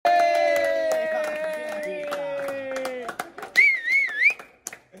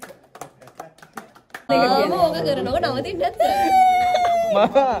ඕක කරනකොට නවතින්න නැද්ද?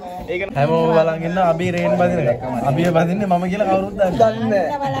 ඒක හැමෝම බලන් ඉන්න අපි රේන් බදින එක. අපි බදින්නේ මම කියලා කවුරුත් දන්නේ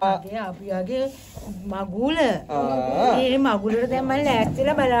නැහැ. අපිගේ මගුල. ඒ මගුලට දැන් මම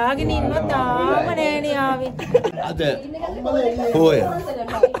ලෑස්තිලා බලාගෙන ඉන්නවා තාම නෑනේ ආවේ. අද පොය.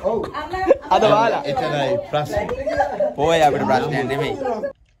 අද වාලා. එතරයි ප්‍රශ්න. පොය අපිට ප්‍රශ්නයක් නෙමෙයි.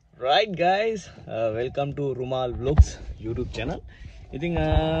 Right guys, welcome to Rumal Vlogs YouTube channel. ඉතින්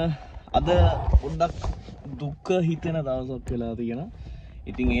අද පොඩ්ඩක් දුක හිතෙන දවසක් වෙලා තියෙනවා.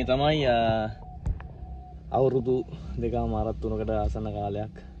 ඉතින් ඒ තමයි අවුරුදු දෙකමාරක් තුනකට ආසන්න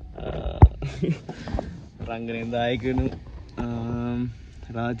කාලයක් රංගනයේ දායකණු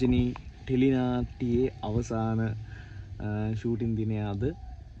රාජිනී ටෙලිනාට්‍යයේ අවසාන ෂූටින් දිනය අද.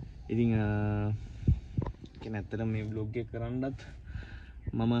 ඉතින් කියන්නේ ඇත්තටම මේ vlog එක කරන්නත්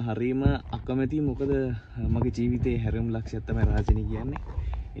මම හරීම අකමැතියි. මොකද මගේ ජීවිතේ හැරෙමු ලක්ෂයක් තමයි රාජිනී කියන්නේ.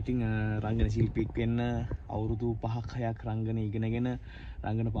 ඉතින් රංගන ශිල්පියෙක් වෙන්න අවුරුදු 5ක් 6ක් රංගන ඉගෙනගෙන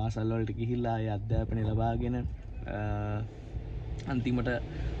රංගන පාසල් වලට ගිහිල්ලා ඒ අධ්‍යාපනය ලබාගෙන අන්තිමට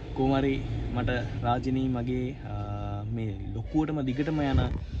කොමාරි මට රාජිනී මගේ මේ ලොකුවටම දිගටම යන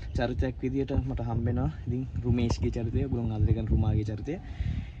චරිතයක් විදියට මට හම්බ වෙනවා. ඉතින් රුමේෂ්ගේ චරිතය, ගුරුන් ආදරේ කරන රුමාගේ චරිතය.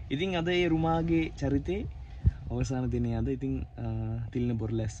 ඉතින් අද ඒ රුමාගේ චරිතේ අවසාන දිනේ අද. ඉතින් තිලින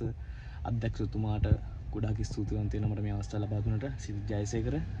බොරලැස්ස අධ්‍යක්ෂතුමාට ගොඩාක් ස්තුතිවන්ත වෙනවා මට මේ අවස්ථාව ලබා දුන්නට. සිත්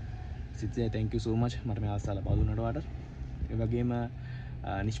Jayasekara සිත්ජය thank you so much මට මේ අවස්ථාව ලබා දුන්නට වාට. ඒ වගේම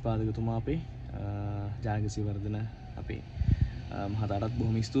නිෂ්පාදකතුමා අපේ ජානක සිරිවර්ධන අපේ මහතාටත්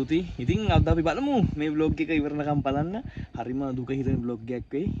බොහොම ස්තුතියි. ඉතින් අද අපි බලමු මේ vlog එක ඉවරනකම් බලන්න. හරිම දුක හිතෙන vlog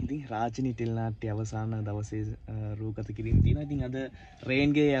එකක් වෙයි. ඉතින් රාජිනී ටෙලිනාට්‍ය අවසාන දවසේ රූගත කිරීම තියෙනවා. ඉතින් අද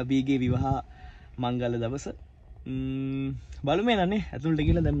රේන්ගේ අබීගේ විවාහ මංගල දවස. බලමු නනේ ඇතුළට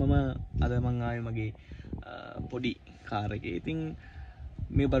ගිහලා දැන් මම අද මං ආවේ මගේ පොඩි කාර් එකේ. ඉතින්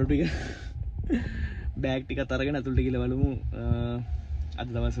මේ බරු ටික බෑග් ටිකත් අරගෙන ඇතුළට ගිහලා බලමු අද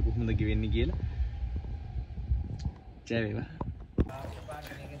දවස කොහොමද ගෙවෙන්නේ කියලා. ජය වේවා.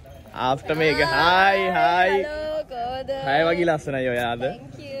 ආෆ්ටර් මේක හායි හායි හායි වගේ ලස්සනයි ඔය ආද.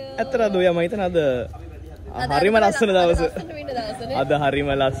 ඇත්තටද ඔය මම හිතන අද හරිම ලස්සන දවස. අද හරිම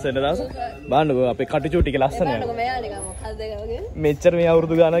ලස්සන දවස. බලන්නකෝ අපේ කටුචූ ටික ලස්සනයි. බලන්නකෝ මෙයා නිකන් මොකද්ද වගේ. මෙච්චර මේ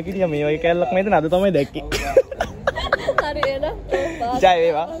අවුරුදු ගානක් හිටියා මේ වගේ කැලලක් මම හිතන අද තමයි දැක්කේ. හරියද? ජය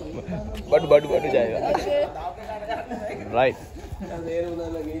වේවා. බඩු ජය වේවා. රයිට්.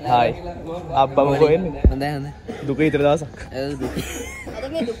 හායි. අබ්බා මොකෝ එන්නේ? හොඳයි. දුක හිතර දවසක්. දුක. අද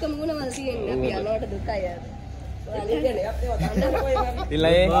මේ දුක මුණ මල් තියෙන්නේ අපි යනකොට දුකයි යාර.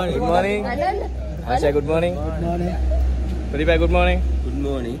 Tilai, good morning. Asha, good morning. Good morning. Padipai, good morning. Good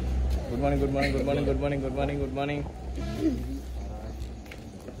morning. Good morning, good morning, good morning, good morning, good morning, good morning.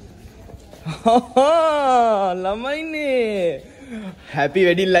 Lama ini. Happy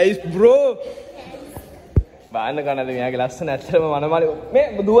wedding life, bro. Bana kana de meyage lassana ඇත්තටම මනමාලි මේ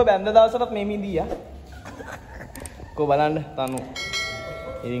දුව බැන්ද දවසටත් මේ මිදී යා. කො බලන්න තනු.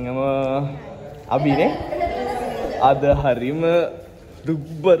 ඉතින්ම අබිනේ අද හරිම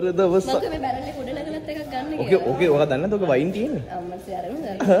දුබ්බර දවස. මම මේ බැරල් එක උඩ නැගලත් එකක් ගන්න කියලා. ඕකේ ඔක දන්නේ නැද්ද? ඔක වයින් තියෙන්නේ. අම්මසේ අරගෙන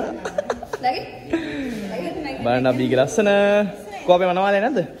ගන්න. නැගි. බලන්න අබිගේ ලස්සන. කො අපේ මනමාලේ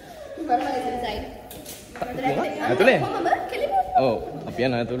නැද්ද? මනමාලේ සයිඩ්. ඇතුලේ? ඔව් අපි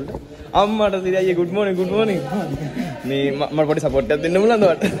යනවා ඇතුලට. අම්මට සිරියයි good morning good morning. මේ මම පොඩි සපෝට් එකක් දෙන්න මුලන්ද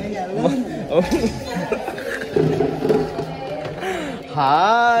වට.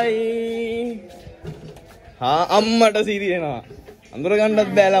 හායි. හා අම්මට සිරියනවා. අඳුර ගන්නත්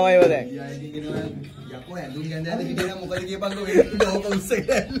බෑ ළමයිව දැන්. යකෝ ඇඳුම් ගැඳලා හිටියනම් මොකද කියපන්කෝ වෙන්නේ ඕක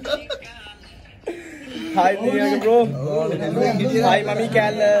උස්සගෙන. Hi දියාගේ bro. හායි මමි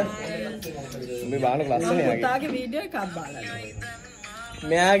කැල්ල. මේ බාන ක්ලාස් එකේ යාගේ. තාගේ වීඩියෝ එකක් බලන්න.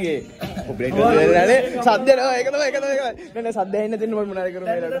 මෙයාගේ ඔපරේටර් දෙන්නනේ සද්ද නෝ ඒක තමයි නේ සද්ද ඇහෙන්න දෙන්න මම මොනාද කරු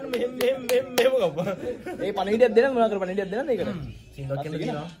මෙලට මේ මොකක්ද ඒ පණිවිඩයක් දෙන්න මොනා කරු පණිවිඩයක් දෙන්නද ඒකට සින්දුවක් කියන්න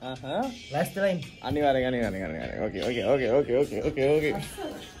කියනවා last line අනිවාර්යෙන්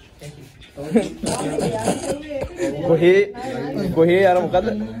ඕකේ කොහේ අර මොකද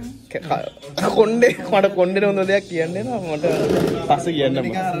කොණ්ඩේ මට කොණ්ඩේ හොඳ දෙයක් කියන්නේ නෑ මට පස්සේ කියන්න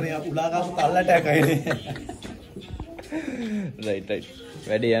මම උලාකාසු කල්ලට ඇකයිනේ right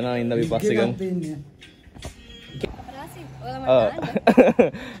වැඩි යනවා ඉඳ අපි පස්සේ ගමු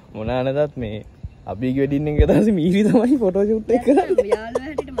මොනා නැදත් මේ අබිගේ වෙඩින් එක දාසි මීරි තමයි ෆොටෝ ෂූට් එක කරන්නේ යාළුවා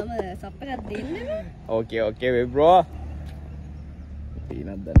හැටියට මම සප් එකක් දෙන්නම් ඕකේ වේ බ්‍රෝ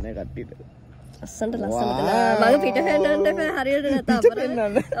පීනක් දන්නේ කට්ටියට ලස්සනට මම පිට පෙන්නන්න හරියට නැත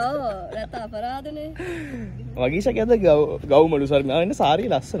අපරාධ ඔව් නැත අපරාධනේ වගීෂා කියද ගවුමලු සර් මම ඉන්න සාරිය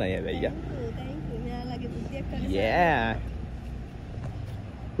ලස්සනයි හැබැයි යා yeah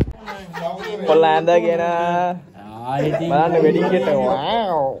කොල්ලා ඇඳගෙන බලන්න වෙඩින් ගෙට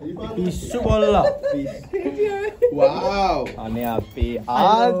පිස්සු කොල්ලා. වාව් අනේ අපේ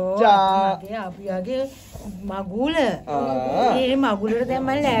ආච්චා අපියාගේ මගුල ඒ මගුලට දැන් මම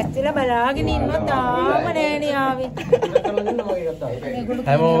ලෑස්තිලා බලාගෙන ඉන්නවා තාම නෑනේ ආවේ.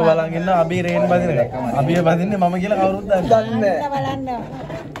 හැමෝම බලන් ඉන්න අපි රේන් බදින එක. අපි බදින්නේ මම කියලා කවුරුත් දන්නේ නැහැ. බලන්න.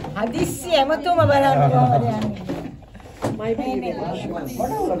 හදිස්සි හැමතුම බලන්න කොහොමද යන්නේ. මට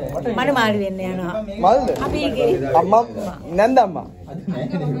මාළි වෙන්න යනවා. මල්ද? අපිගේ අම්මා නැන්ද අම්මා.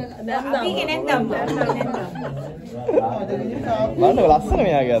 අපිගේ නැන්ද අම්මා. බලන්න ලස්සන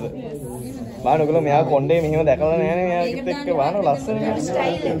මෙයාගේ අද. බලන්න ඔයගොල්ලෝ මෙයා කොණ්ඩේ මෙහෙම දැකලා නැහැ මෙයාගෙත් එක්ක බලන්න ලස්සන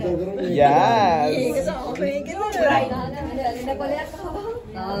ස්ටයිල් එක. යස්.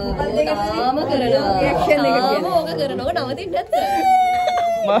 තාම කරනවා රියැක්ෂන් එක කියනවා. ඕක කරනකොට නවතින්නේ නැද්ද?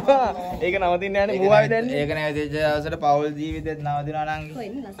 මා ඒක නවතින්න යන්නේ මූවාවේ දැන්නේ. ඒක නැවතිච්ච දවසට පෞල් ජීවිතෙත් නවතිනවා නංගි.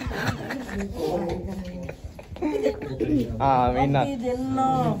 මෙන්න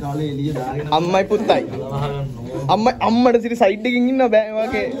අම්මයි පුත්තයි. අම්මට සිරි සයිඩ් එකකින් ඉන්නවා බෑ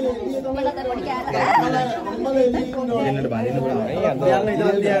වගේ. දෙන්නට බඳින්න පුළුවන්.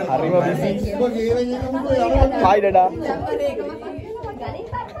 හරිම බිසි. හයි ඩඩා.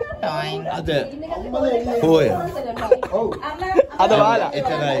 අද පොය. අද වාලා.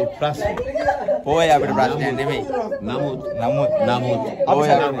 එතරයි ප්‍රශ්න. පොය අපිට ප්‍රශ්නයක් නෙමෙයි.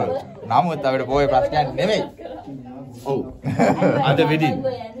 නමුත් අපිට පොය ප්‍රශ්නයක් නෙමෙයි. ඔව්. අද වෙඩින්.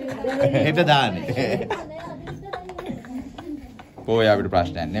 හෙට දාන්නේ. පොය අපිට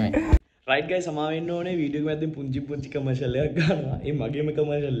ප්‍රශ්නයක් නෙමෙයි. රයිට් ගයිස් සමාවෙන්න ඕනේ වීඩියෝ එක මැදින් පුංචි කමර්ෂල් එකක් ගන්නවා. ඒ මගේම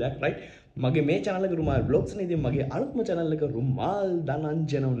කමර්ෂල් එකක් රයිට්. මගේ මේ channel එක රුමාල් vlogs නේ. ඉතින් මගේ අලුත්ම channel එක රුමාල්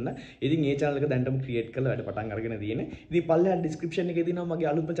ධනංජන උන්න. ඉතින් මේ channel එක දැන්ටම create කරලා වැඩ පටන් අරගෙන තියෙන්නේ. ඉතින් පල්ලෙහා description එකේ තියෙනවා මගේ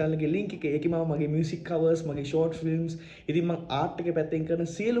අලුත්ම channel එකේ link එක. ඒකේ මම මගේ music covers, මගේ short films, ඉතින් මම art එකේ පැත්තෙන් කරන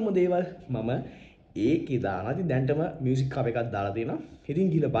සියලුම දේවල් මම ඒකේ දානවා. ඉතින් දැන්ටම music cover එකක් දාලා තියෙනවා. ඉතින්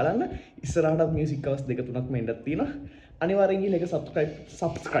ගිහලා බලන්න. ඉස්සරහටත් music covers දෙක තුනක් මෙන්නත් තියෙනවා. අනිවාර්යෙන් ගිහලා ඒක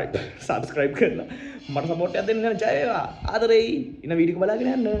subscribe කරලා මට support එකක් දෙන්න යන ජය වේවා. ආදරෙයි. ඉන්න වීඩියෝ එක බලාගෙන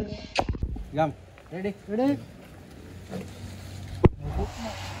යන්න. ගම්. රෙඩි.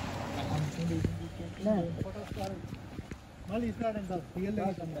 මල් ඉස්සරහින් දාන්න ටිකල් එක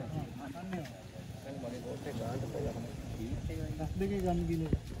ගන්න. දෙකේ ගන්න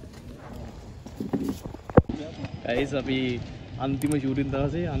ගිනේ. ගයිස් අපි අන්තිම ෂූටින්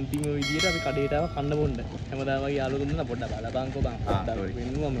දවසේ අන්තිම විදියට අපි කඩේට ආව කන්න බොන්න. හැමදාම වගේ යාළුවෝ දුන්නා පොඩ්ඩක් බලපන්කෝ බං.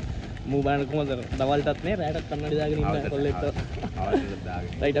 වෙනුවම මූ බලන්න කොහමද දවල්ටත් නේ රැයටත් කන්නඩි දාගෙන ඉන්න කොල්ලෙක්ට. අවශ්‍යද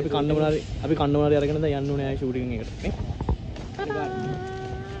දාගෙන. රයිට් අපි කන්න මොනාරි අරගෙන දැන් යන්න ඕනේ ආයේ ෂූටින් එකට නේ.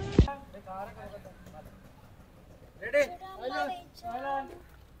 රෙඩි. ස්ටෑන්ඩ්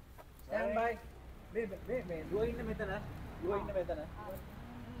බයි. මේ දුව ඉන්න මෙතන.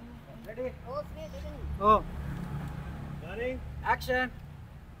 රෙඩි. ඕ. Running. Action.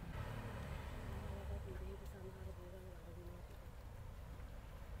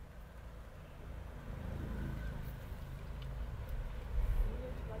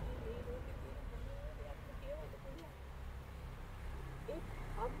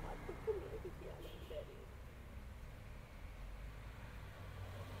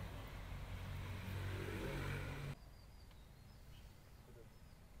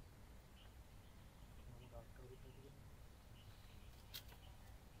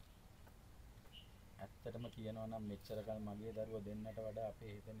 ඇත්තටම කියනවා නම් මෙච්චර කල් මගේ දරුවා දෙන්නට වඩා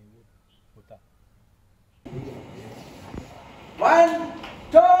අපේ හිත නිවු පුතා. 1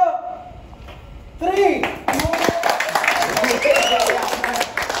 2 3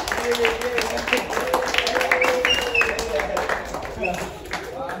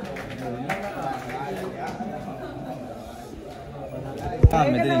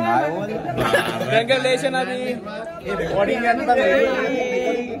 මෙතනින් ආවෝද? Congratulations අපි recording යන්න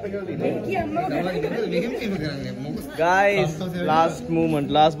guys last moment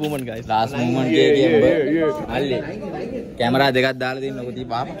guys last moment එකේ අල්ලේ කැමරා දෙකක් දාලා දෙන්න ඔක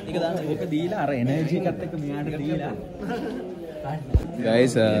දීපාප එක දාන්න ඕක දීලා අර එනර්ජි එකත් එක්ක මෙයාට දීලා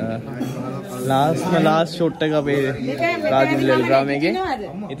guys last shot එක අපේ රාජිනි ලෙල් ඩ්‍රාමා එකේ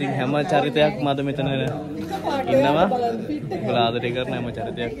ඉතින් හැම චරිතයක්ම අද මෙතන ඉන්නවා ඔයාලා ආදරය කරන හැම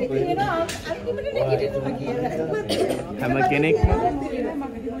චරිතයක් හැම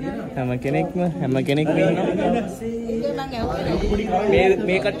කෙනෙක්ම ඉන්නවා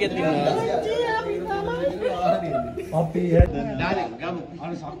මේ කට්ටියත් ඉන්නවා අපි ඩාලින් ගමු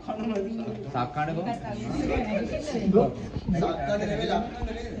අර සක්කන්නකෝ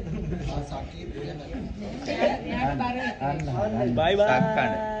bye bye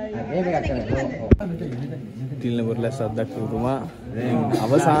තිලින බොරලැස්ස අධ්‍යක්ෂකතුමා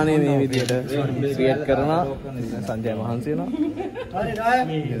අවසානයේ මේ විදියට ක්‍රියේට් කරන සංජය මහන්සි වෙනවා.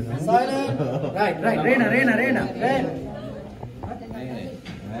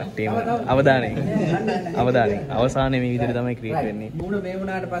 ටීම අවධානය අවසානයේ මේ විදියට තමයි ක්‍රියේට් වෙන්නේ. මුණ මේ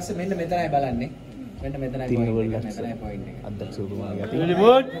වුණාට පස්සේ මෙන්න මෙතනයි බලන්නේ. මෙන්න මෙතනයි තිලින point බොරලැස්ස එක. point එක. අධ්‍යක්ෂකතුමාගේ අතින්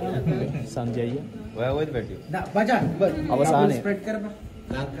සංජය ඔයා ඔයද බැටි නා බජාන් අවසානයේ ස්ප්‍රෙඩ් කරපන්.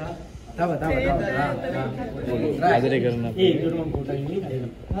 තව ආදරය කරන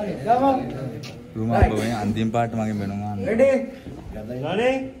රුමල් බෝනේ අන්තිම පාට මගෙන් වෙනවා ready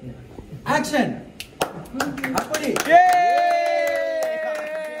ready action අප්පඩි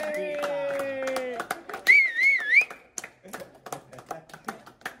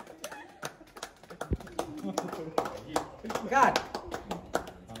Cut.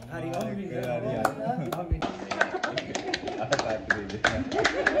 Hari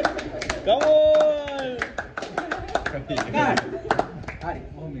Come on!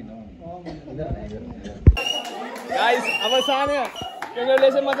 Guys, අවසානය.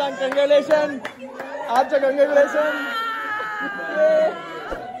 Congratulations මචං, congratulations. ආච්චා congratulations.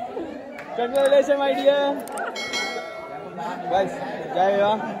 Congratulations my dear. Guys, jai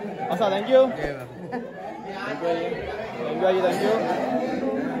වේවා. අසා thank you. Thank you.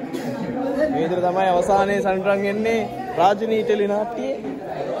 මේ විදිහට තමයි අවසානයේ සන්රන් එන්නේ රාජිනී ටෙලි නාට්‍යයේ.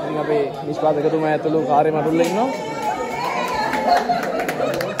 ඉතින් අපේ නිෂ්පාදකතුමා ඇතුළු කාර්ය මඩුල්ලේ ඉන්නවා.